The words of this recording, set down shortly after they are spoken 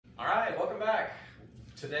back.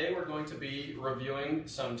 Today we're going to be reviewing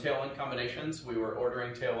some Tailwind combinations. We were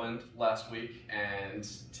ordering Tailwind last week, and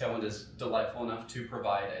Tailwind is delightful enough to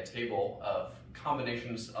provide a table of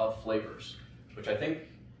combinations of flavors, which I think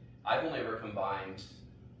I've only ever combined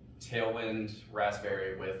Tailwind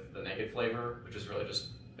raspberry with the naked flavor, which is really just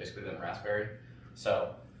basically then raspberry.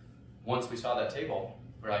 So once we saw that table,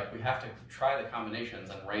 we're like, we have to try the combinations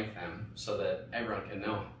and rank them so that everyone can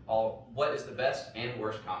know what is the best and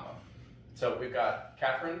worst combo. So we've got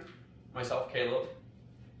Katherine, myself, Kaleb,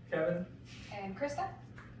 Kevin, and Krista.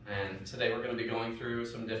 And today we're going to be going through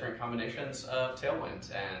some different combinations of Tailwind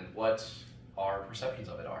and what our perceptions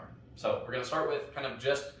of it are. So we're going to start with kind of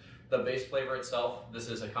just the base flavor itself. This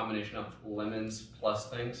is a combination of lemons plus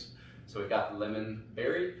things. So we've got lemon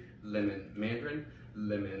berry, lemon mandarin,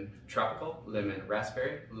 lemon tropical, lemon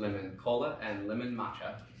raspberry, lemon cola, and lemon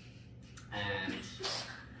matcha. And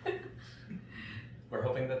we're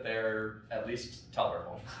hoping that they're at least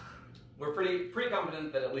tolerable. We're pretty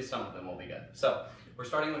confident that at least some of them will be good. So we're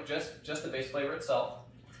starting with just the base flavor itself,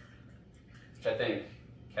 which I think,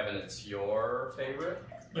 Kevin, it's your favorite?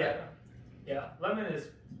 Yeah. Yeah, lemon is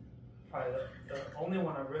probably the only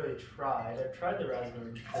one I've really tried. I've tried the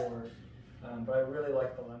raspberry before, but I really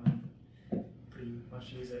like the lemon. Pretty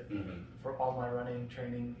much use it for all my running,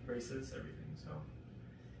 training, races, everything. So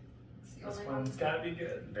this one's got to be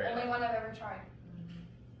good. The only one I've ever tried.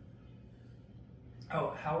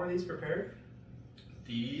 Oh, how are these prepared?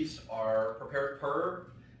 These are prepared per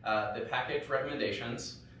the package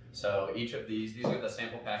recommendations. So each of these are the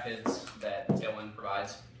sample packets that Tailwind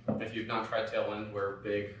provides. If you've not tried Tailwind, we're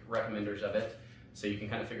big recommenders of it. So you can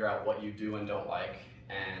kind of figure out what you do and don't like.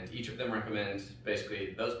 And each of them recommend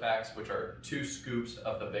basically those packs, which are 2 scoops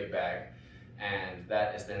of the big bag. And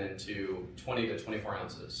that is then into 20 to 24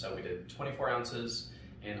 ounces. So we did 24 ounces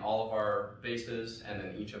in all of our bases, and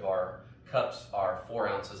then each of our cups are 4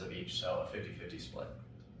 ounces of each, so a 50-50 split.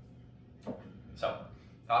 So,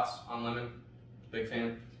 thoughts on lemon? Big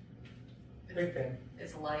fan? Big fan.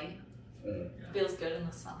 It's light. Yeah. Feels good in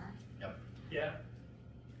the summer. Yep. Yeah.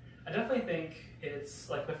 I definitely think it's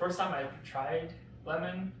like the first time I tried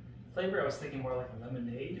lemon flavor, I was thinking more like a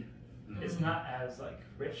lemonade. It's not as like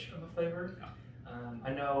rich of a flavor.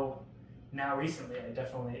 I know now recently I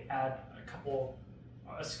definitely add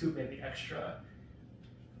a scoop maybe extra.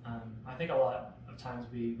 I think a lot of times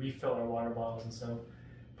we refill our water bottles, and so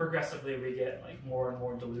progressively we get like more and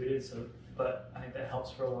more diluted. So, but I think that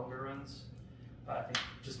helps for longer runs. But I think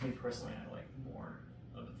just me personally, I like more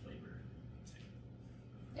of the flavor.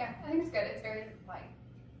 Yeah, I think it's good. It's very light.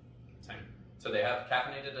 Same. So they have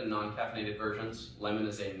caffeinated and non-caffeinated versions. Lemon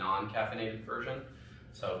is a non-caffeinated version,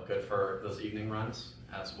 so good for those evening runs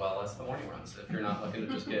as well as the morning runs if you're not looking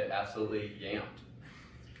to just get absolutely yammed.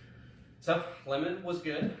 So lemon was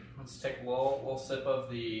good. Let's take a little sip of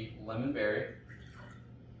the lemon berry.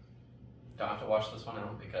 Don't have to wash this one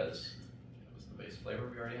out because it was the base flavor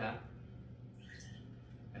we already had.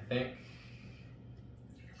 I think,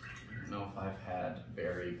 I don't know if I've had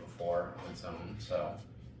berry before on its own, so.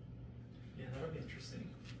 Yeah, that would be interesting.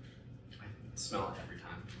 I smell it every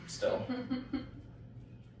time, still.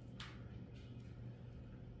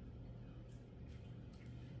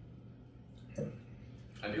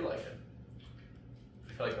 I do like it.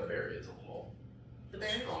 I feel like the berry is a little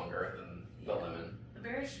stronger than the lemon. The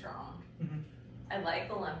berry's strong. Mm-hmm. I like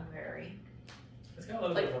the lemon berry. It's got a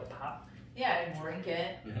little bit of a pop. Yeah, I drink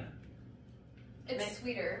it. It's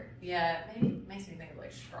sweeter. Yeah, maybe it makes me think of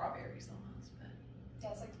like strawberries almost, but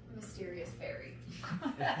Yeah, it's like mysterious berry. It's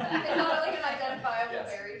not like an identifiable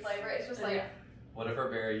berry flavor. It's just like whatever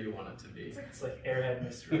berry you want it to be. It's like airhead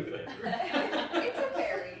mystery flavor. it's a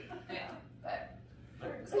berry. Yeah, but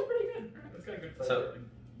it's pretty good. It's got a good flavor. So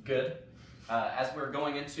good. As we're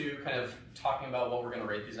going into kind of talking about what we're going to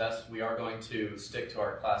rate these as, we are going to stick to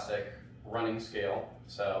our classic running scale.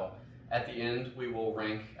 So at the end, we will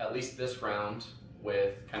rank at least this round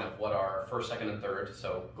with kind of what our first, second, and third,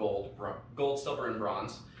 so gold, silver, and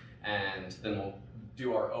bronze, and then we'll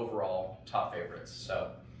do our overall top favorites.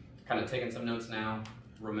 So kind of taking some notes now.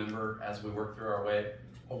 Remember as we work our way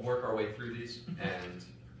through these, and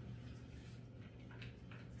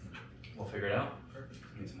we'll figure it out. Perfect.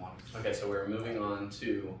 Need some water. Okay, so we're moving on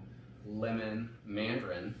to lemon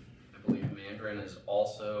mandarin. I believe mandarin is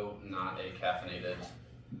also not a caffeinated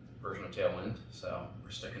version of Tailwind, so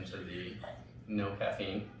we're sticking to the no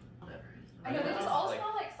caffeine. whatever. I know they just all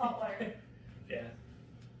smell like salt water. Yeah.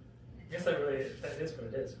 I guess that is what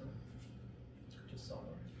it is. Huh? It's just salt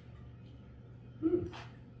water.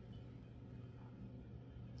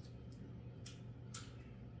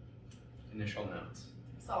 Initial notes.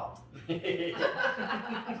 Salt.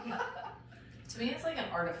 To me, it's like an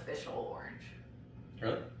artificial orange.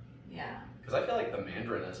 Really? Yeah. Because I feel like the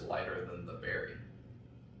mandarin is lighter than the berry.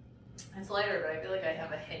 It's lighter, but I feel like I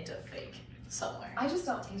have a hint of fake somewhere. I just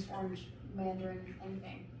don't taste orange, mandarin,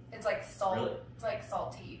 anything. It's like salt. Really? It's like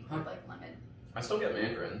salty with like lemon. I still get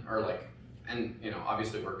mandarin, or like, and you know,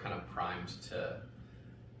 obviously we're kind of primed to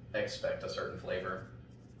expect a certain flavor.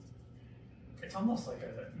 It's almost like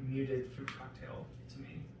a muted fruit cocktail to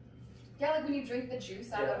me. Yeah, like when you drink the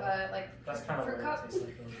juice out of a That's kind of fruit what cup. it tastes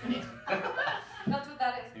like. That's what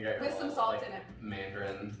that is. You got your With some little, salt like, in it.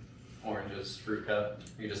 Mandarin oranges fruit cup.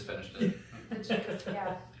 You just finished it. The juice,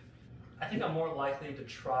 yeah. I think I'm more likely to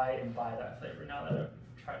try and buy that flavor now that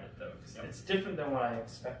I've tried it though. 'Cause it's different than what I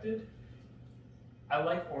expected. I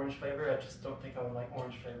like orange flavor, I just don't think I would like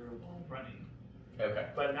orange flavor while running. Okay.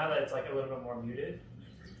 But now that it's like a little bit more muted,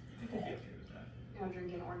 I think I'd be okay with that. You know,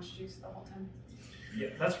 drinking orange juice the whole time. Yeah,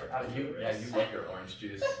 that's for after the Yeah, race. you love your orange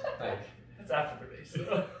juice. Like, That's after the race.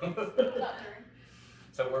 So. Not during.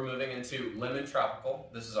 so we're moving into lemon tropical.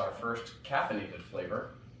 This is our first caffeinated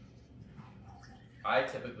flavor. I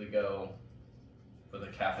typically go with a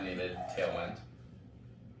caffeinated Tailwind.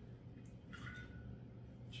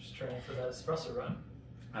 Just trying for that espresso run.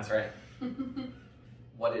 That's right.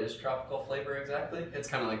 What is tropical flavor exactly? It's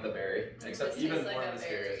kind of like the berry, except It even tastes more like a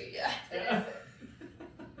mysterious. berry, yeah. It is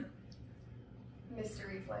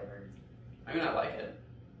mystery flavored. I mean, I like it.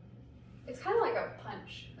 It's kind of like a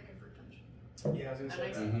punch, like a fruit punch. Yeah, I was gonna That say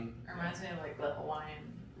makes that. Mm-hmm. It reminds me of like the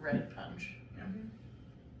Hawaiian red punch.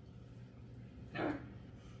 Yeah.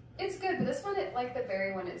 It's good, but this one, like the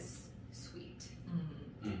berry one, is sweet.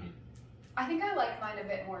 Mm-hmm. Mm-hmm. I think I like mine a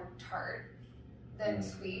bit more tart than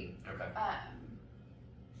sweet. Okay.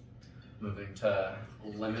 Moving to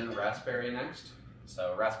lemon raspberry next.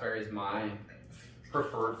 So raspberry is my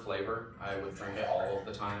preferred flavor. I would drink it all of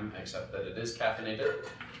the time, except that it is caffeinated.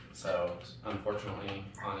 So unfortunately,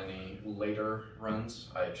 on any later runs,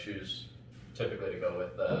 I choose typically to go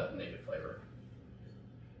with the naked flavor.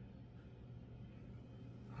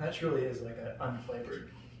 That truly is like an unflavored.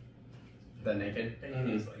 The naked?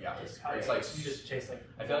 It's like, Yeah, it's like you just taste like.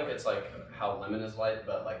 I feel like it's like how lemon is light,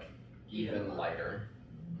 but like even lighter.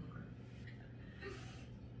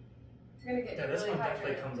 You're gonna get Yeah, this really one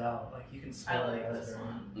definitely hydrated. comes out. Like you can I smell like it. this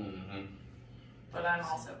one. Mm-hmm. But I'm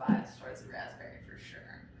also biased towards the raspberry for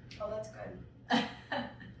sure. Oh, that's good.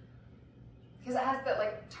 Because it has that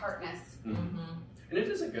like tartness. Mm-hmm. And it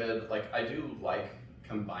is a good, like, I do like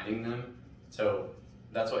combining them. So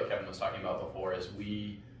that's what Kevin was talking about before, is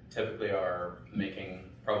we typically are making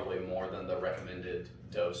probably more than the recommended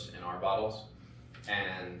dose in our bottles.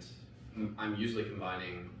 And I'm usually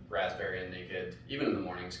combining raspberry and naked, even in the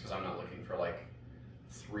mornings, because I'm not looking for like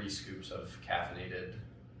 3 scoops of caffeinated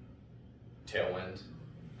Tailwind.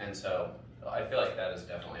 And so I feel like that is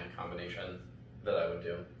definitely a combination that I would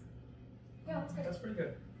do. Yeah, that's good. That's pretty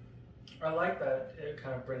good. I like that it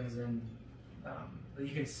kind of brings in, that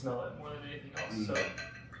you can smell it more than anything else. So,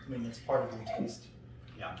 I mean, it's part of your taste.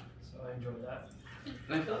 Yeah. So I enjoy that.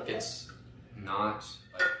 And I feel like it's not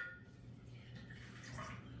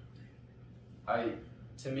like,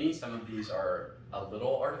 to me, some of these are a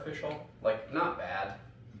little artificial, like not bad,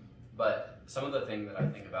 but some of the thing that I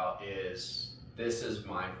think about is, this is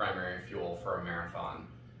my primary fuel for a marathon.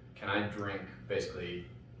 Can I drink basically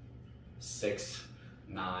 6,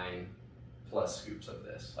 9 plus scoops of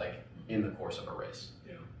this, like in the course of a race?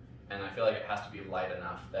 Yeah. And I feel like it has to be light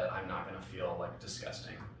enough that I'm not gonna feel like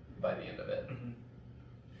disgusting by the end of it. Mm-hmm.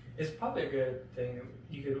 It's probably a good thing.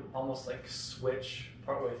 You could almost like switch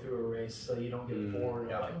partway through a race so you don't get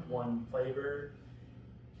bored of like one flavor.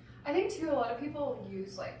 I think too, a lot of people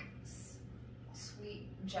use like sweet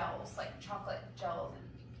gels, like chocolate gels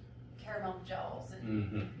and caramel gels,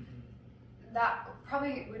 and that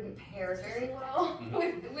probably wouldn't pair very well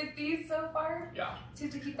with these so far. Yeah. So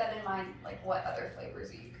to keep that in mind, like what other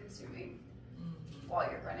flavors are you consuming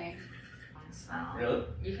while you're running? I smell. Really?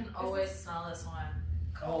 You can always smell this one.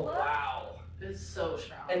 Oh, wow. It's so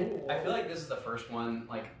strong. And I feel like this is the first one,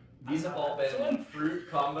 like, these have all been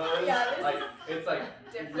fruit combos. Yeah, this like, is it's like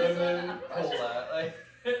different. lemon, cola. Like,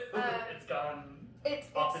 It's gone.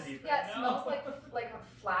 Off the deep yeah, it end now. smells like a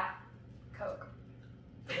flat Coke.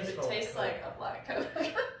 It tastes like a black Coke.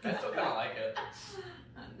 I still kind of like it.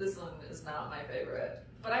 This one is not my favorite.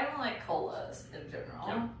 But I don't like colas in general.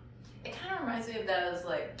 Yeah. It kind of reminds me of those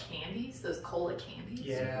like candies, those cola candies.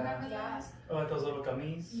 Yeah. Remember Yeah. those? Oh, like those little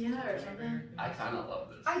gummies? Yeah, or something. I kind of love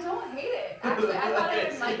this. I don't hate it. Actually, I thought I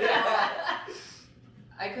would like that.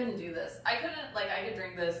 I couldn't do this. I could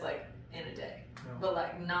drink this like in a day, No. but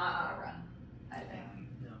like not on a run. I think.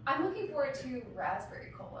 No. I'm looking forward to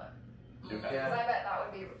raspberry cola. Okay. Because I bet that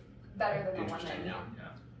would be better than the Interesting, lemon.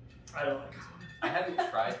 yeah. I don't like this one. I hadn't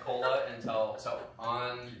tried cola until, so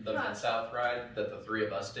on the Mid-South ride that the three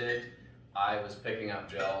of us did, I was picking up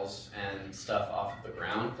gels and stuff off of the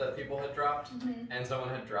ground that people had dropped, and someone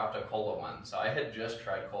had dropped a cola one. So I had just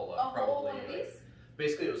tried cola. A probably whole one of these?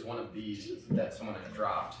 Basically, it was one of these that someone had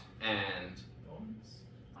dropped, and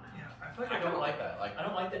Yeah, I feel like I I don't kinda like that. Like, I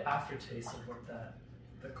don't like the aftertaste of what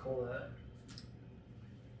the cola.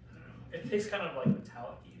 I don't know. It tastes kind of like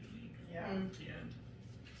metallic-y to me Yeah. at the end.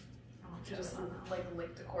 You just like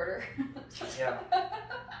licked a quarter. Yeah.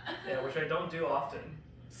 Yeah, which I don't do often.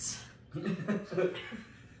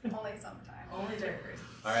 Only sometimes. Only during races.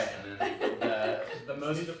 all right, and then the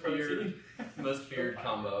most Need the feared, protein. most feared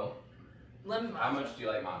combo. Lemon matcha. How much do you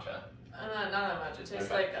like matcha? Not that much. It tastes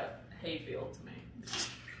Okay. like a hayfield to me.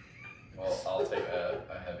 Well, I'll take a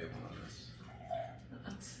heavy one on this,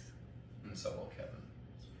 and so will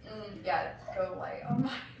Kevin. Yeah, go light on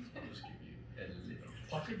mine. I'll just give you a little.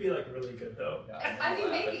 Watch it be like really good though. I mean,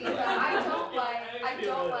 maybe, but I don't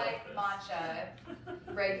like this. matcha,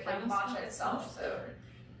 like matcha itself. So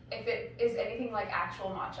if it is anything like actual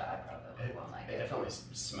matcha, I probably won't like It it. definitely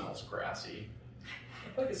smells grassy.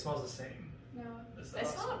 I feel like it smells the same. No. as the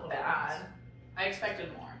It's last not one. bad. I expected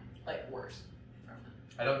more, like worse from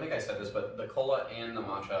it. I don't think I said this, but the cola and the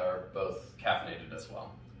matcha are both caffeinated as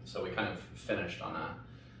well. So we kind of finished on a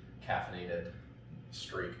caffeinated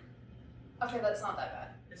streak. Okay, that's not that bad.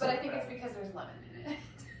 It's But not I think bad. it's because there's lemon in it.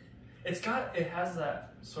 It has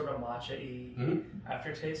that sort of matcha-y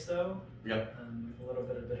aftertaste though. Yep. With a little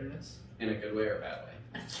bit of bitterness. In a good way or a bad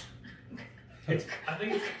way? I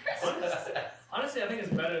think it's honestly I think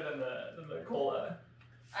it's better than the cola.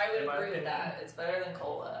 I would In my agree with opinion. that. It's better than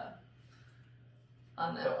cola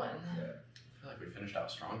on that one. Yeah. I feel like we finished out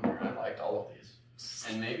strong here. I liked all of these.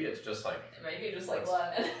 And maybe it's just like, Maybe you just like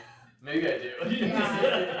lemon. maybe I do.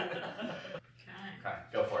 Yeah. Okay. Okay,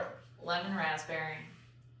 go for it. Lemon raspberry,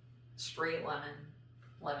 straight lemon,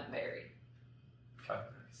 lemon berry. Okay.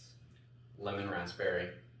 Lemon raspberry,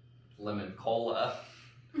 lemon cola,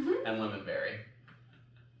 and lemon berry.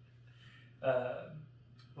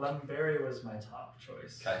 Lemon berry was my top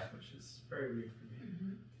choice, Okay. which is very weird for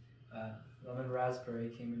me. Lemon raspberry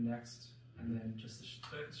came in next, and then just the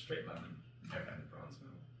straight lemon. Okay. The bronze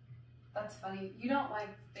medal. That's funny. You don't like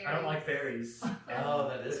berries. I don't like berries. Oh,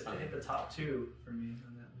 that is They funny. hit the top two for me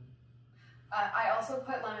on that one. I also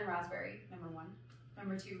put lemon raspberry, number 1.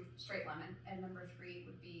 Number 2, straight lemon. And number 3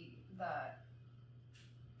 would be the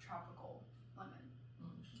tropical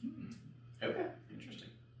lemon. Okay, interesting.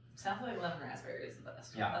 Sounds like lemon raspberry is the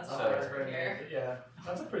best. Yeah, That's so- all I heard here. Yeah,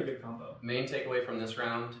 that's a pretty good combo. Main takeaway from this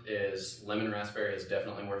round is lemon raspberry is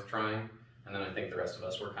definitely worth trying. And then I think the rest of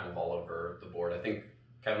us were kind of all over the board. I think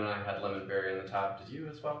Kevin and I had lemon berry in the top. Did you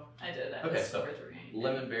as well? I did. I Okay, was so number 3.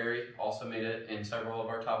 Lemon berry also made it in several of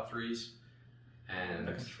our top 3s. And,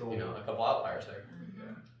 The control. a couple outliers there.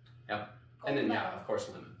 Yeah. And then, medal. of course,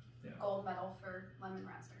 lemon. Gold medal for lemon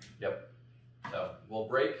raspberry. So we'll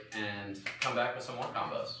break and come back with some more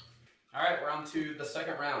combos. All right, we're on to the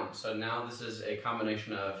second round. So now this is a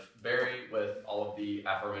combination of berry with all of the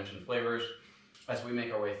aforementioned flavors. As we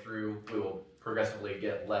make our way through, we will progressively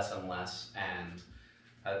get less and less, and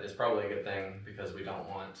that is probably a good thing because we don't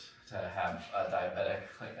want to have a diabetic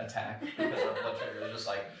attack because our blood sugar is just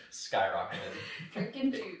skyrocketed.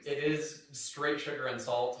 Drinking juice. It is straight sugar and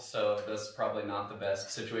salt, so this is probably not the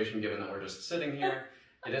best situation given that we're just sitting here.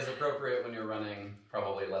 It is appropriate when you're running,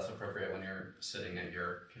 probably less appropriate when you're sitting at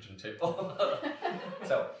your kitchen table.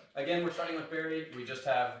 So, again, we're starting with berry. We just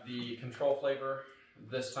have the control flavor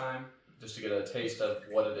this time, just to get a taste of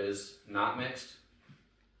what it is not mixed,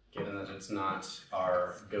 given that it's not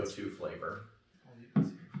our go-to flavor. I'll leave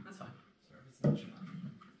this here. That's fine. Sorry if it's not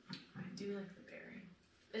shown. I do like the berry.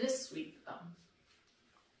 It is sweet though.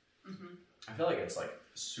 I feel like it's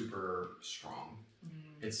super strong.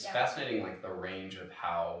 It's Yeah. fascinating, the range of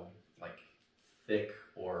how thick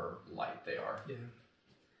or light they are. Yeah.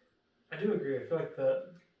 I do agree. I feel like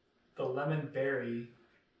the lemon berry,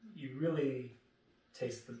 you really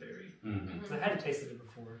taste the berry. Mm-hmm. 'Cause I hadn't tasted it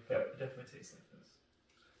before, but it definitely tastes like this.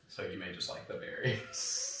 So you may just like the berry.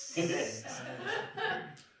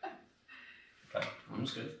 Okay,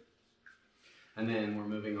 almost good. And then we're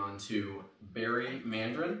moving on to berry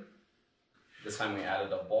mandarin. This time we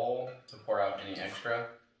added a bowl to pour out any extra.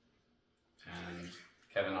 And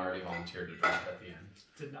Kevin already volunteered to drop it at the end.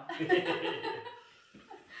 Did not.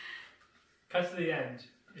 Cut to the end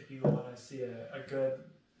if you want to see a good,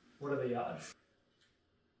 what are the odds?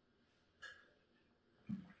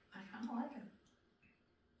 I kind of like it.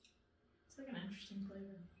 It's like an interesting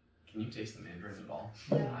flavor. Can you taste the mandarin at all?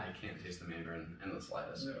 No. I can't taste the mandarin in the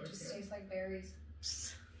slightest. No, It just tastes like berries.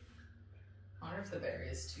 I wonder if the berry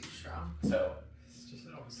is too strong. So it's just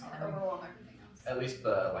an Overwhelm everything else. at least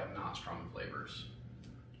the like not strong flavors.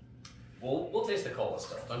 We'll taste the cola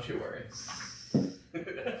still. Don't you worry.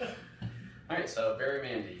 All right, so berry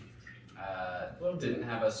mandy didn't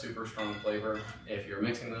have a super strong flavor. If you're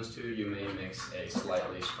mixing those two, you may mix a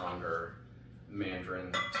slightly stronger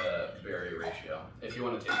mandarin to berry ratio if you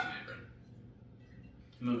want to taste the mandarin.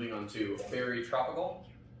 Moving on to berry tropical.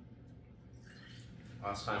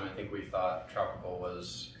 Last time I think we thought tropical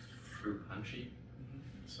was fruit punchy,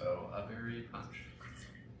 so a berry punch.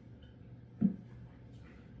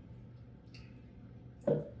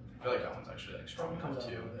 I feel like that one's actually like strong enough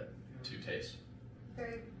to taste.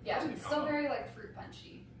 Very, yeah, That's a good it's still combo. very like fruit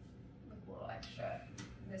punchy with a little extra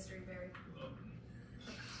mystery berry.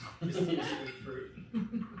 fruit.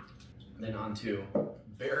 Then on to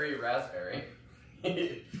berry raspberry.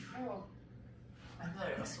 Oh, I feel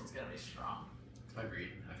like this one's gonna be strong. Agreed.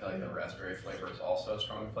 I feel like the raspberry flavor is also a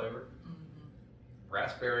strong flavor.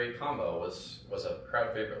 Raspberry combo was a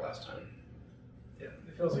crowd favorite last time. Yeah,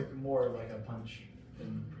 it feels like more like a punch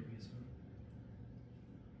than the previous one.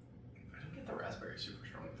 I don't get the raspberry super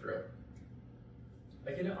strong through.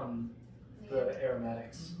 I get it on yeah. the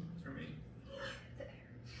aromatics for me.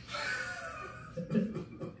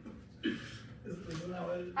 Isn't that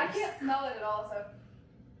what it is? I can't smell it at all, so.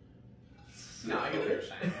 No, I get what you're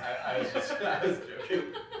saying. I was joking.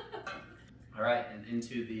 All right, and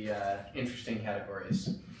into the interesting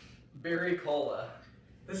categories. Berry cola.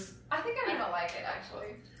 This I think I'm gonna like it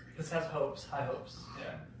actually. has hopes, high hopes. Yeah,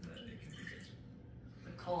 that it could be good.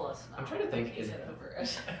 The cola smell. I'm trying to think, Is is it over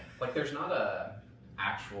it? like there's not a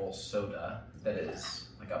actual soda that is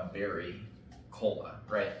like a berry cola,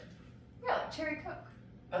 right? Yeah, like cherry Coke.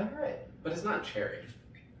 Oh, you're right. But it's not cherry.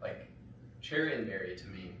 Like cherry and berry to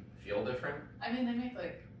me feel different. I mean, they make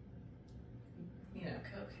like, you know,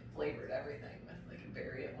 Coke flavored everything with like a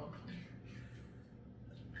berry at one point.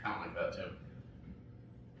 I don't like that too.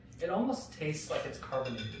 It almost tastes like it's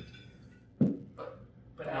carbonated, but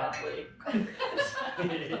not like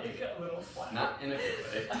a little flat. Not in a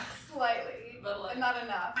good way. Slightly, But like, but not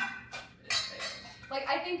enough. it's fair. Like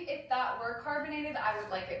I think if that were carbonated, I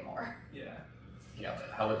would like it more. Yeah. Yeah,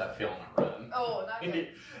 but how would that feel on a run? Oh, not good.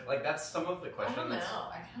 Like that's some of the I questions. don't know.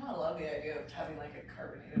 I kind of love the idea of having like a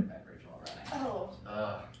carbonated beverage while running.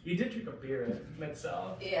 Oh, You did drink a beer at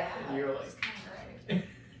Mid-South. Yeah. And you were like, it's kind of right.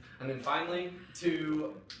 And then finally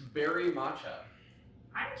to berry matcha.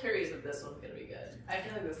 I'm curious if this one's gonna be good. I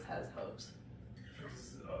feel like this has hopes.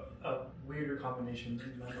 it's a weirder combination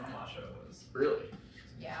than lemon matcha was. Really?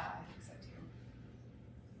 yeah, I think so too.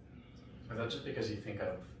 Is that just because you think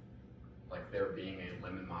of like there being a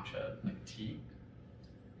lemon matcha like tea?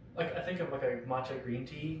 Like I think of like a matcha green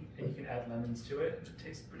tea, and you can add lemons to it, and it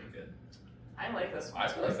tastes pretty good. I like this one. I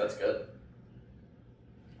feel like that's good.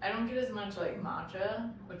 I don't get as much like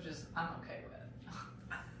matcha, which is I'm okay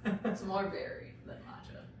with. It's more berry than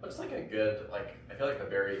matcha. But it's like a good like I feel like the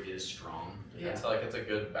berry is strong. Yeah. And so like it's a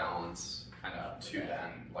good balance kind of to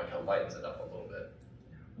that. Like it lightens it up a little bit.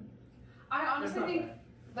 I It's honestly not think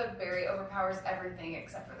the berry overpowers everything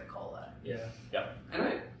except for the cola. Yeah.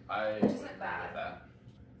 And I Which isn't would agree bad. with that.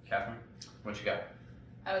 Catherine, what you got?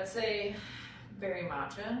 I would say berry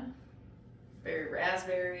matcha, berry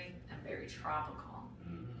raspberry, and berry tropical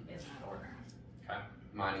in that order.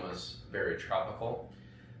 Mine was berry tropical,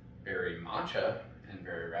 berry matcha, and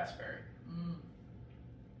berry raspberry.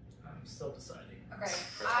 I'm still deciding. Okay,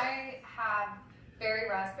 I have berry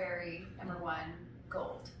raspberry number 1,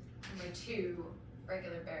 gold. Number 2,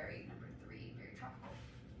 regular berry. Number 3, berry tropical.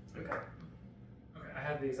 Okay. Okay, I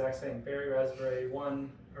had the exact same berry raspberry,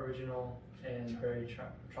 1 original, and berry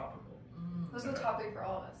tropical. Those are the top 3 for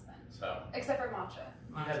all of us then, So except for matcha.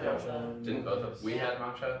 You had matcha. didn't both of we had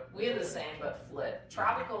matcha? We had the same but flipped.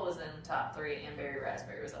 Tropical was in top 3, and berry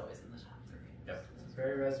raspberry was always in the top 3.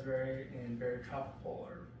 Berry raspberry and berry tropical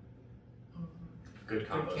are Good good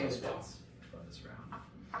combos as candidates well. for this round.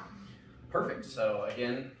 Perfect. So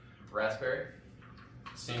again, raspberry.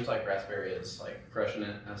 Seems like raspberry is like crushing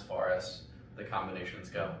it as far as the combinations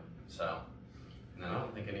go. So, and then I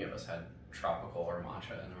don't think any of us had tropical or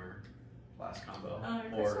matcha in our last combo.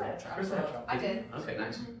 Krista had Krista tropical. had tropical. I did. Okay,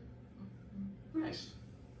 nice. Nice.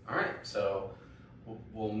 All right, so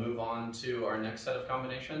we'll move on to our next set of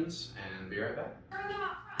combinations and be right back.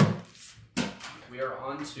 We are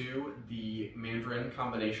on to the mandarin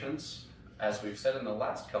combinations. As we've said in the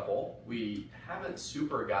last couple, we haven't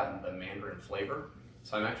super gotten the mandarin flavor,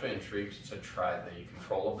 so I'm actually intrigued to try the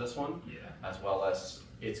control of this one, Yeah. as well as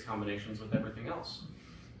its combinations with everything else.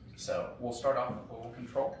 So we'll start off with a little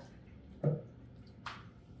control.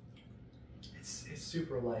 It's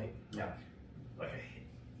super light. Yeah. Like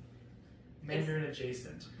a Mandarin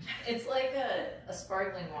adjacent. It's like a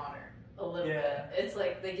sparkling water, a little bit. It's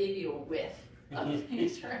like they gave you a whiff of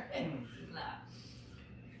Mandarin. Nah.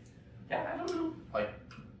 Yeah, I don't know. Like,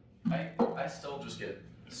 I still just get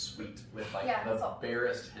sweet with like Yeah, the salt.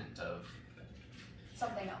 barest hint of.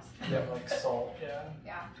 Something else. Yeah, like salt. Yeah.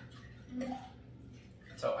 Yeah.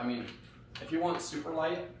 So I mean, if you want super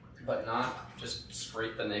light, but not just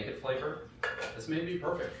straight the naked flavor, this may be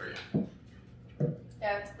perfect for you.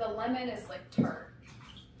 Yeah, the lemon is like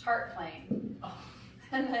tart plain. Oh.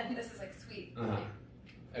 And then this is like sweet.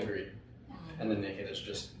 Agreed. And the naked is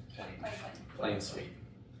just plain sweet.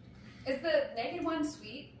 Is the naked one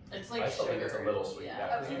sweet? It's like I still think it's a little sweet, yeah,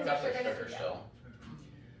 because Okay, you've got the sugar, sugar yeah. still.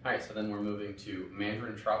 All right, so then we're moving to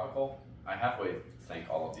Mandarin Tropical. I halfway think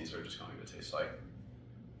all of these are just going to taste like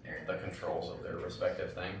the controls of their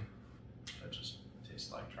respective thing. That just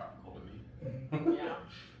tastes like tropical to me. Yeah.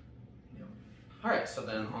 All right, so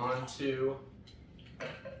then on to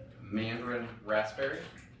Mandarin Raspberry.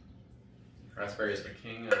 Raspberry is the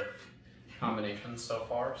king of combinations so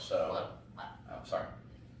far, so. Oh, sorry.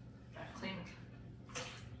 Got clean.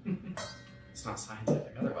 It's not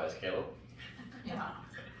scientific otherwise, Caleb. Yeah.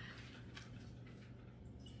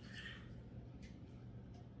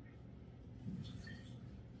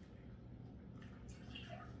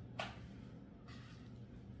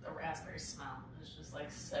 The raspberry smell is just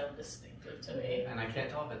like so distinctive to me. And I can't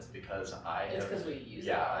tell if it's because It's because we use it.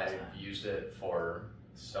 yeah, all the I've time. used it for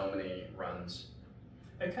so many runs.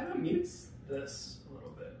 It kind of mutes this a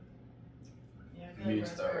little bit. Yeah, I feel like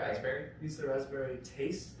Mutes the raspberry. Mutes the raspberry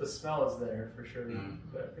taste. The smell is there for sure, Mm.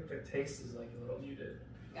 but I think the taste is like a little muted.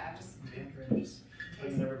 Yeah, just Mandarin just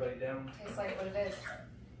bringing everybody down. tastes like what it is.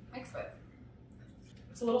 Mixed with.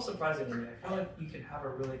 It's a little surprising to me. I feel like you can have a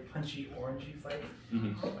really punchy orangey flavor,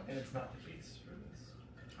 Mm-hmm. and it's not the case for this.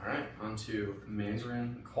 All right, on to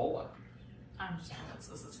Mandarin Cola. I'm just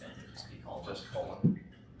convinced this is going to just be cold. Just cola.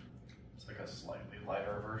 It's like a slightly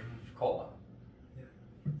lighter version of cola.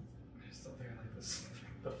 I just don't think I like this.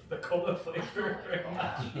 The cola flavor very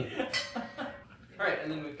much. All right,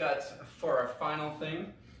 and then we've got, for our final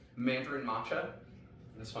thing, Mandarin Matcha.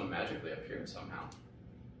 This one magically appeared somehow.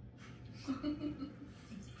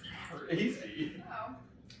 Crazy. Oh.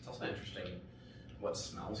 It's also interesting what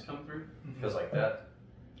smells come through, Mhm. because like that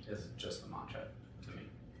is just the matcha to me.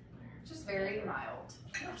 Just very mild.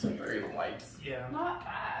 It's very light. Yeah. Not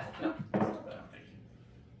bad. No, it's not bad, thank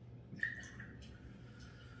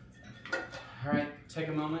you. All right, take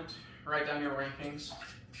a moment, write down your rankings.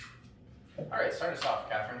 All right, start us off,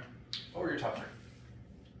 Catherine. What were your top three?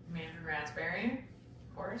 Mandarin raspberry,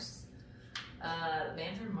 of course.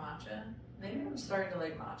 Mandarin matcha. Maybe I'm starting to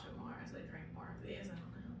like matcha more as I drink more of these. I don't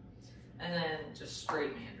know. And then just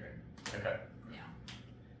straight Mandarin. Okay. Yeah.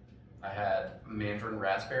 I had Mandarin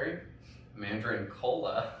Raspberry, Mandarin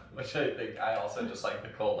Cola, which I think I also just like the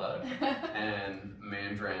cola, and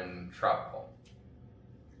Mandarin Tropical.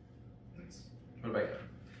 Nice. What about you?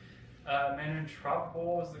 Mandarin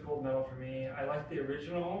Tropical was the gold medal for me. I like the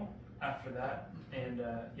original after that, and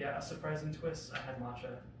yeah, a surprising twist. I had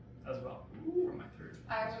matcha as well for my third.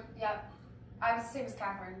 I would say it was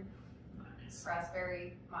Catherine. Nice.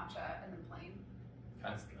 Raspberry, matcha, and then plain.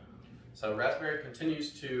 Okay. So Raspberry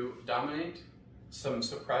continues to dominate. Some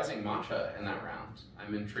surprising matcha in that round.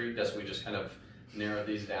 I'm intrigued as we just kind of narrow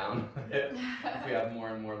these down. If we have more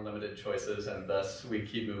and more limited choices, and thus we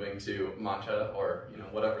keep moving to matcha or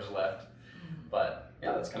whatever's left. But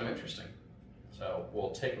yeah, that's kind of interesting. So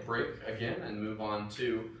we'll take a break again and move on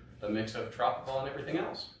to the mix of tropical and everything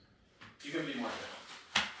else. You can be more.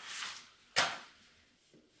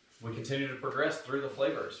 We continue to progress through the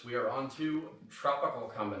flavors. We are on to tropical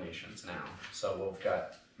combinations now. So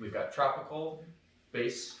we've got tropical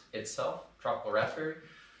base itself, tropical raspberry,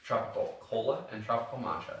 tropical cola, and tropical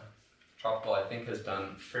matcha. Tropical, I think, has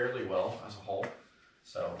done fairly well as a whole.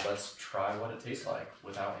 So let's try what it tastes like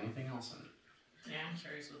without anything else in it. Yeah, I'm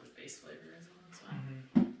curious what the base flavor is on this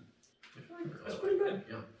one. That's pretty good.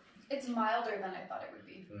 Yeah. It's milder than I thought it would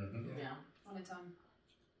be Mm-hmm. Yeah. on its own.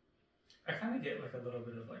 I kind of get like a little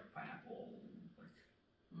bit of like pineapple, like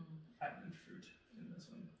island fruit in this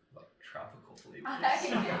one. Like tropical flavors.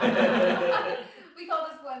 We call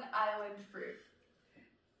this one island fruit.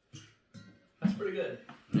 That's pretty good.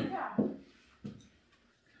 Yeah.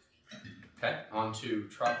 Okay, on to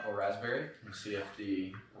tropical raspberry. Let's see if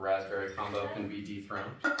the raspberry combo can be dethroned.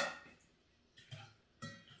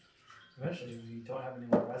 Eventually, we don't have any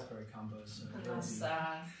more raspberry combos. So That's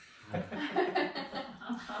sad.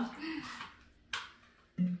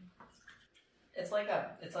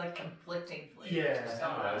 It's like conflicting flavors. Yeah.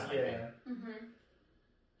 Yeah. Mm-hmm.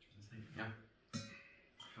 Yeah.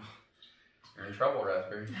 Oh, you're in trouble,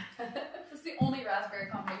 raspberry. That's the only raspberry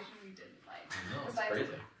combination we didn't like. I know, it's Besides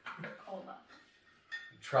crazy. cola.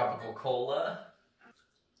 Tropical cola.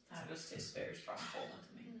 That just tastes very strong cola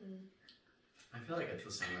to me. I feel like it's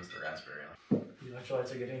the same as the raspberry. The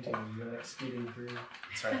electrolytes are getting to you. You're like speeding through.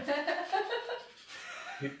 That's right.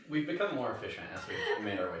 We've become more efficient as we've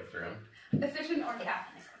made our way through them. Efficient or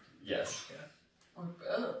caffeinated? Yes. Or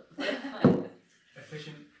both.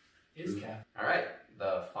 Efficient is caffeine. All right.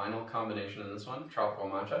 The final combination in this one, tropical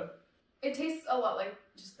matcha. It tastes a lot like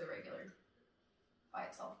just the regular by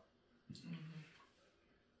itself.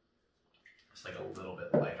 It's like a little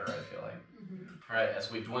bit lighter, I feel like. All right,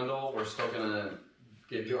 as we dwindle, we're still gonna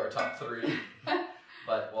give you our top 3,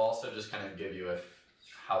 but we'll also just kind of give you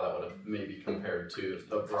how that would have maybe compared to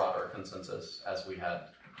the broader consensus as we had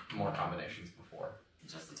more combinations before.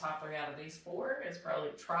 Just the top 3 out of these 4 is probably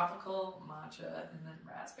tropical, matcha, and then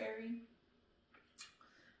raspberry.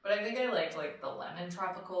 But I think I liked like the lemon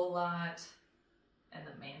tropical a lot, and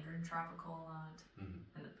the mandarin tropical a lot,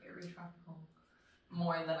 and the berry tropical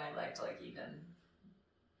more than I liked like even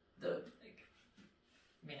the like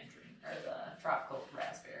mandarin or the tropical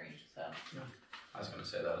raspberry. So I was gonna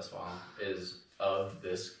say that as well. Is of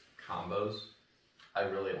this combos, I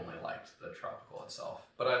really only liked the tropical itself,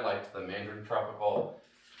 but I liked the mandarin tropical,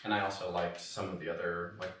 and I also liked some of the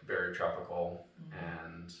other like berry tropical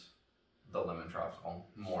and the lemon tropical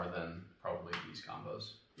more than probably these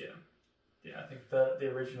combos. Yeah, I think the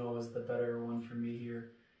original was the better one for me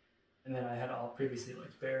here. And then I had all previously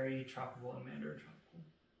like berry, tropical, and mandarin tropical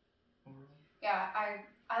overall. Yeah,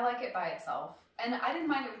 I like it by itself. And I didn't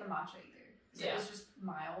mind it with the matcha either. So it was just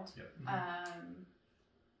mild. Yep.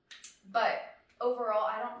 But overall,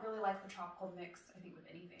 I don't really like the tropical mix, I think, with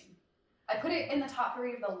anything. I put it in the top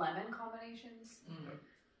 3 of the lemon combinations.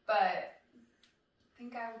 But I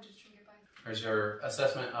think I would just drink it by itself. Here's your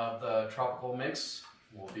assessment of the tropical mix.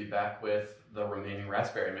 We'll be back with the remaining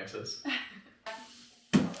raspberry mixes.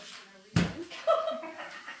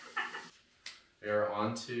 We are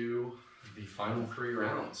on to the final 3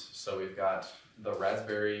 rounds. So we've got the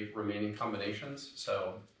raspberry remaining combinations.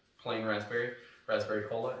 So plain raspberry, raspberry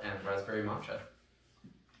cola, and raspberry matcha.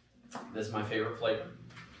 This is my favorite flavor.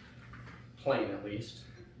 Plain, at least.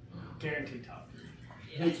 Guaranteed top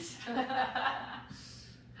 3. yes.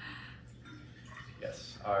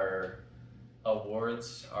 Yes, our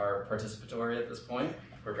awards are participatory at this point.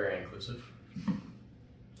 We're very inclusive.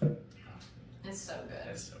 It's so good.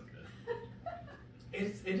 It's so good.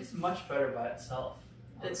 It is much better by itself.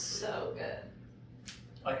 It's so good.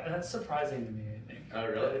 Like, that's surprising to me, I think. Oh,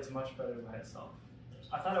 really? That it's much better by itself.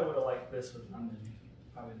 I thought I would have liked this with lemon,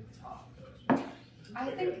 probably the top.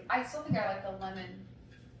 I still think I like the lemon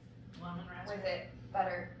Raspberry. with it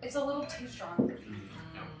better. It's a little too strong.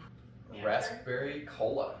 Yeah, Raspberry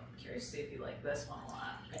cola. I'm curious to see if you like this one a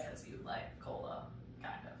lot because you like cola,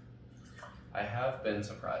 kind of. I have been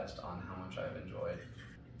surprised on how much I've enjoyed.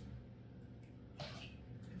 I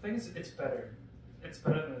think it's better. It's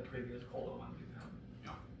better than the previous cola one we've had.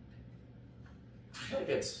 I feel like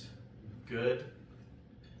it's good.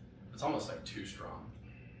 It's almost like too strong.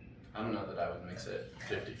 I don't know that I would mix it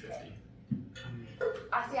 50-50.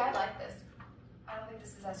 I like this. I don't think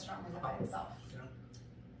this is as strong as it by itself.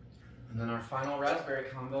 And then our final raspberry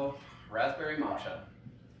combo, raspberry matcha.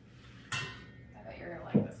 I bet you're gonna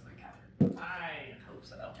like this one, Catherine. I hope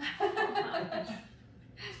so.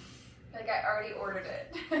 Like I already ordered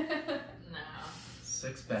it. No.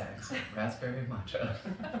 6 bags of raspberry matcha.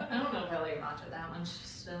 I don't know if I like matcha that much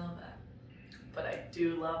still, but I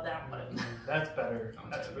do love that one. That's better.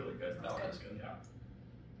 That's really good. That one is good.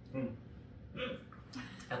 Yeah.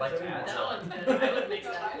 I'd like to add That some. one's good. I would mix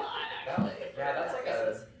that a lot, actually. Yeah, that's like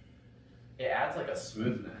it adds like a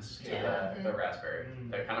smoothness to the raspberry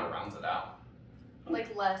that kind of rounds it out.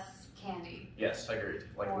 Like less candy Yes, agreed.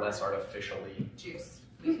 Like less artificially. juice.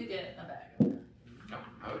 We could get a bag of that. No,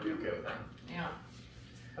 I would be okay with that. Yeah.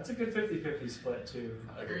 That's a good 50-50 split too.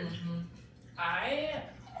 Agreed. I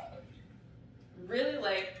really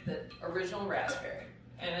like the original raspberry,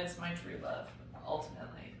 and it's my true love,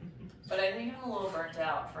 ultimately. But I think I'm a little burnt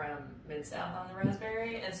out from Mid-South on the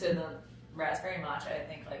raspberry, and so the raspberry matcha, I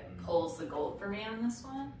think, like, pulls the gold for me on this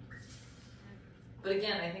one. But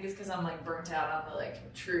again, I think it's because I'm, like, burnt out on the,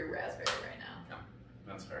 like, true raspberry right now. Yeah,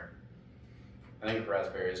 that's fair. I think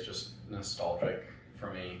raspberry is just nostalgic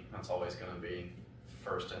for me. That's always going to be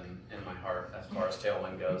first in my heart as far as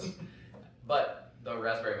Tailwind goes. But the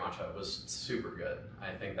raspberry matcha was super good.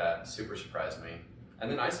 I think that super surprised me. And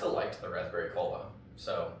then I still liked the raspberry cola.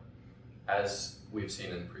 So as we've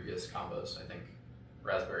seen in previous combos, I think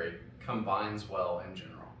raspberry combines well in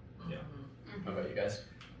general. Yeah. What about you guys?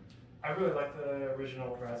 I really like the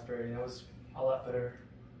original raspberry. That was a lot better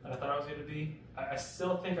than I thought it was going to be. I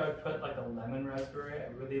still think I would put like a lemon raspberry. I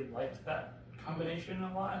really liked that combination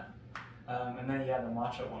a lot. And then yeah, the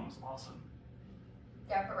matcha one was awesome.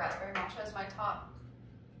 Yeah, but raspberry matcha is my top.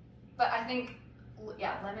 But I think,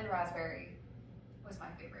 yeah, lemon raspberry was my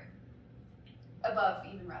favorite. Above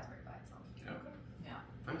even raspberry by itself. Okay. Yeah.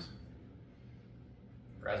 Nice.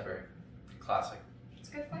 Raspberry. Classic. It's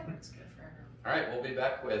a good flavor. It's good for everyone. All right, we'll be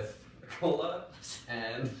back with cola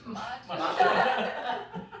and Matcha. matcha.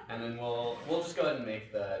 And then we'll just go ahead and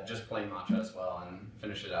make the just plain matcha as well and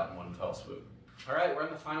finish it out in one fell swoop. All right, we're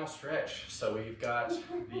in the final stretch. So we've got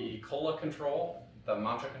the cola control, the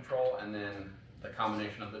matcha control, and then the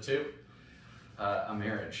combination of the two. A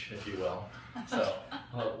marriage, if you will. So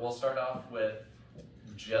we'll start off with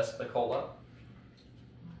just the cola.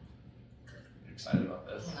 You excited about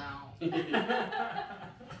this? No.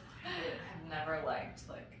 I've never liked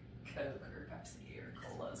like Coke or Pepsi or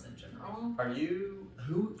colas in general. Are you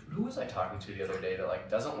who was I talking to the other day that like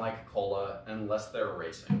doesn't like cola unless they're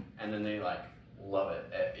racing, and then they like love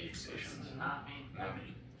it at aid stations? Not me. Not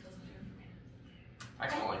me. Doesn't do it for me. I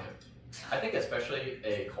kind of like it. I think especially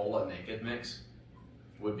a cola naked mix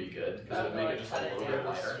would be good because it would make it just a little bit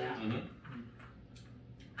lighter. Yeah. Mm-hmm.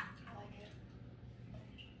 I like it.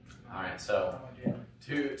 All right, so Oh, yeah.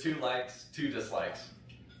 two likes, two dislikes.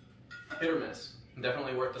 Hit or miss.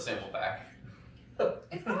 Definitely worth the sample pack.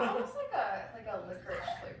 It's got almost like a licorice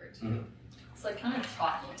flavor too. Mm-hmm. It's like kind of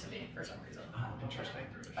chocolate to me for some reason. Oh, interesting.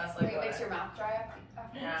 That's Like like it what makes your mouth dry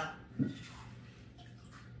afterwards. Yeah.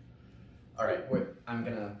 All right, I'm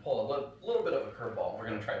gonna pull a little bit of a curveball. We're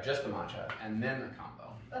gonna try just the matcha and then the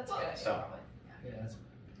combo. That's good. So- probably. Yeah. Yeah, that's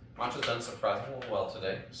Matcha's done surprisingly well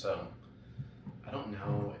today, so I don't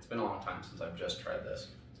know. It's been a long time since I've just tried this.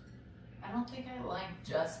 I don't think I like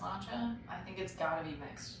just matcha. I think it's gotta be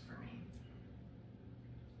mixed for me.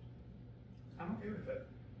 I'm okay with it.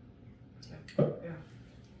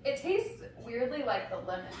 It tastes weirdly like the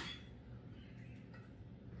lemon.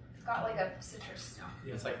 It's got like a citrus.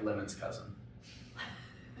 Yeah. It's like lemon's cousin.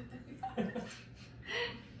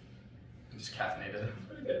 Just caffeinated.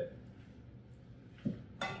 Pretty good.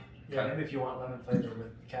 Yeah, Okay. maybe if you want lemon flavor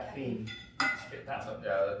with caffeine, just get that So, one.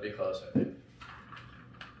 yeah, that'd be close, I think.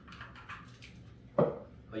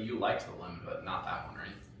 But you liked the lemon, but not that one,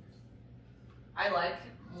 right? I like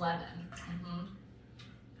lemon. Mm-hmm.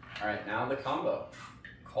 All right, now the combo,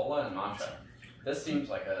 cola and matcha. This seems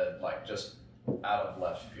like a just out of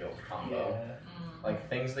left field combo. Yeah. Like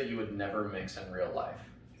things that you would never mix in real life.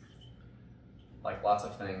 Like lots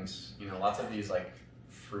of things, lots of these like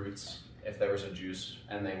fruits. If there was a juice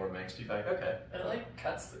and they were mixed, you'd be like, okay. It like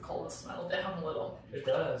cuts the cola smell down a little. It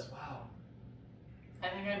does. Wow. I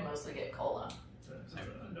think I mostly get cola. That's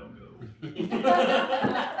a no-go.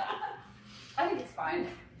 I think it's fine.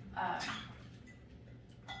 I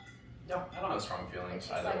don't have strong feelings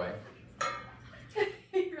It's either like- way.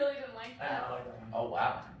 You really didn't like I don't that. like that one. Oh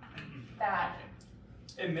wow. Bad.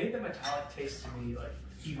 It made the metallic taste to me like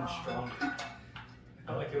even stronger. I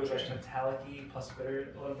felt like it was like metallic-y plus bitter,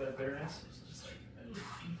 a little bit of bitterness. It's just like,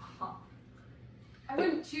 I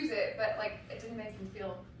wouldn't choose it, but like it didn't make me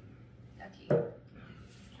feel yucky.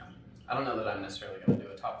 I don't know that I'm necessarily going to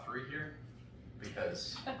do a top 3 here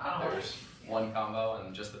because there's one combo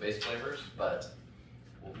and just the base flavors, but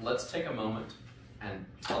let's take a moment and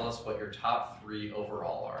tell us what your top 3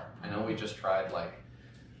 overall are. I know we just tried like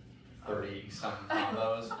 30 some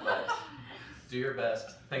combos, but do your best.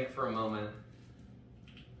 Think for a moment.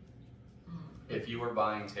 If you were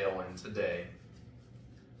buying Tailwind today,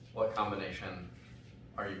 what combination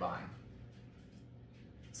are you buying?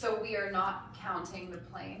 So we are not counting the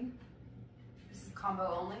plain. This is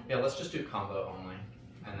combo only. Yeah, let's just do combo only,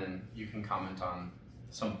 and then you can comment on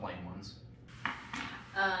some plain ones.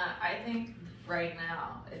 I think right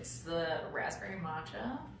now it's the raspberry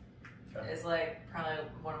matcha. Okay. Is like probably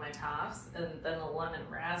one of my tops, and then the lemon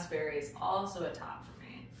raspberry is also a top for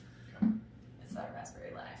me. Okay. It's that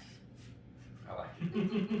raspberry life. I like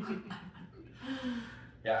it.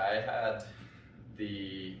 Yeah, I had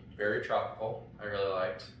the berry tropical. I really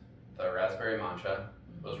liked the raspberry matcha.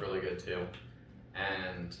 Was really good too.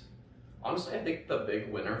 And honestly, I think the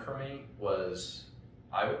big winner for me was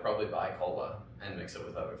I would probably buy cola and mix it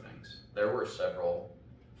with other things. There were several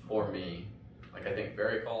for me. Like I think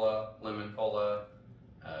berry cola, lemon cola,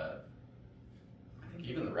 I think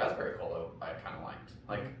even the raspberry cola I kind of liked.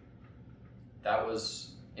 Like that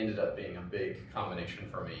ended up being a big combination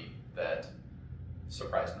for me that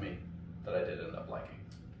surprised me that I did end up liking.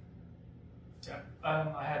 Yeah.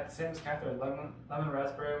 I had the same as Catherine. Lemon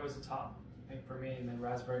raspberry was the top pick for me, and then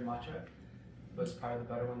raspberry matcha was probably the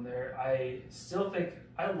better one there. I still think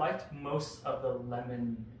I liked most of the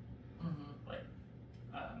lemon, like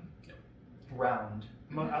round.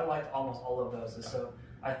 I liked almost all of those, so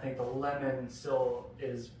I think the lemon still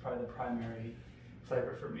is probably the primary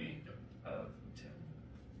flavor for me of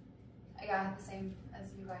Tailwind. Yeah, I had the same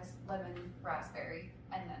as you guys, lemon, raspberry,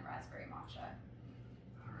 and then raspberry matcha.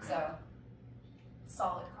 All right. So,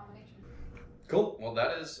 solid combination. Cool. Well,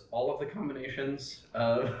 that is all of the combinations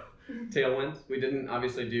of Tailwind. We didn't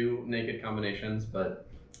obviously do naked combinations, but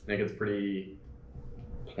naked's pretty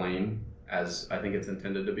plain, as I think it's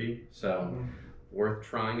intended to be. So, worth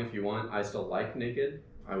trying if you want. I still like naked.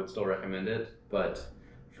 I would still recommend it, but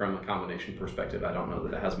from a combination perspective, I don't know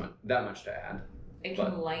that it has that much to add. It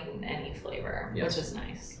can lighten any flavor, Yes. which is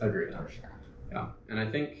nice. Agreed. For sure. Yeah, and I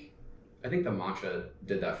think the matcha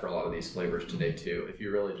did that for a lot of these flavors today too. If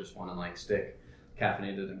you really just want to like stick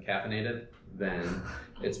caffeinated and caffeinated, then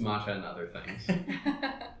it's matcha and other things,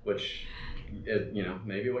 which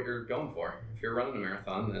maybe what you're going for. If you're running a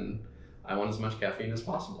marathon, then I want as much caffeine as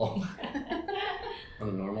possible. On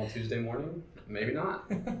a normal Tuesday morning, maybe not,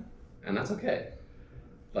 and that's okay.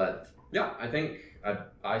 But yeah, I think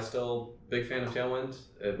I still big fan of Tailwind.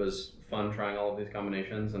 It was fun trying all of these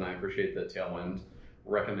combinations, and I appreciate that Tailwind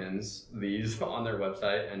recommends these on their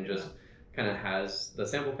website and just kind of has the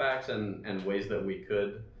sample packs and ways that we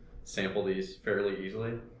could sample these fairly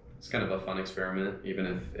easily. It's kind of a fun experiment, even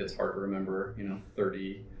if it's hard to remember,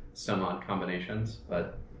 30 some odd combinations,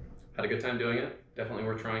 but had a good time doing it. Definitely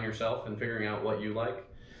worth trying yourself and figuring out what you like.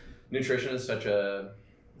 Nutrition is such a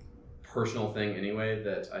personal thing anyway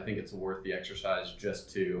that I think it's worth the exercise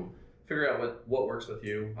just to figure out what works with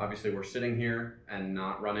you. Obviously, we're sitting here and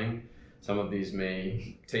not running. Some of these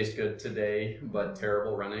may taste good today, but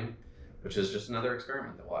terrible running, which is just another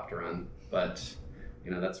experiment that we'll have to run. But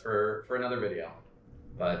that's for another video.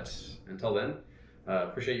 But until then,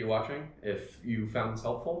 appreciate you watching. If you found this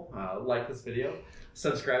helpful, like this video,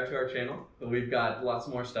 subscribe to our channel. We've got lots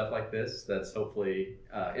more stuff like this that's hopefully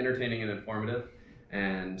entertaining and informative.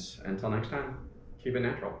 And until next time, keep it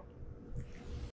natural.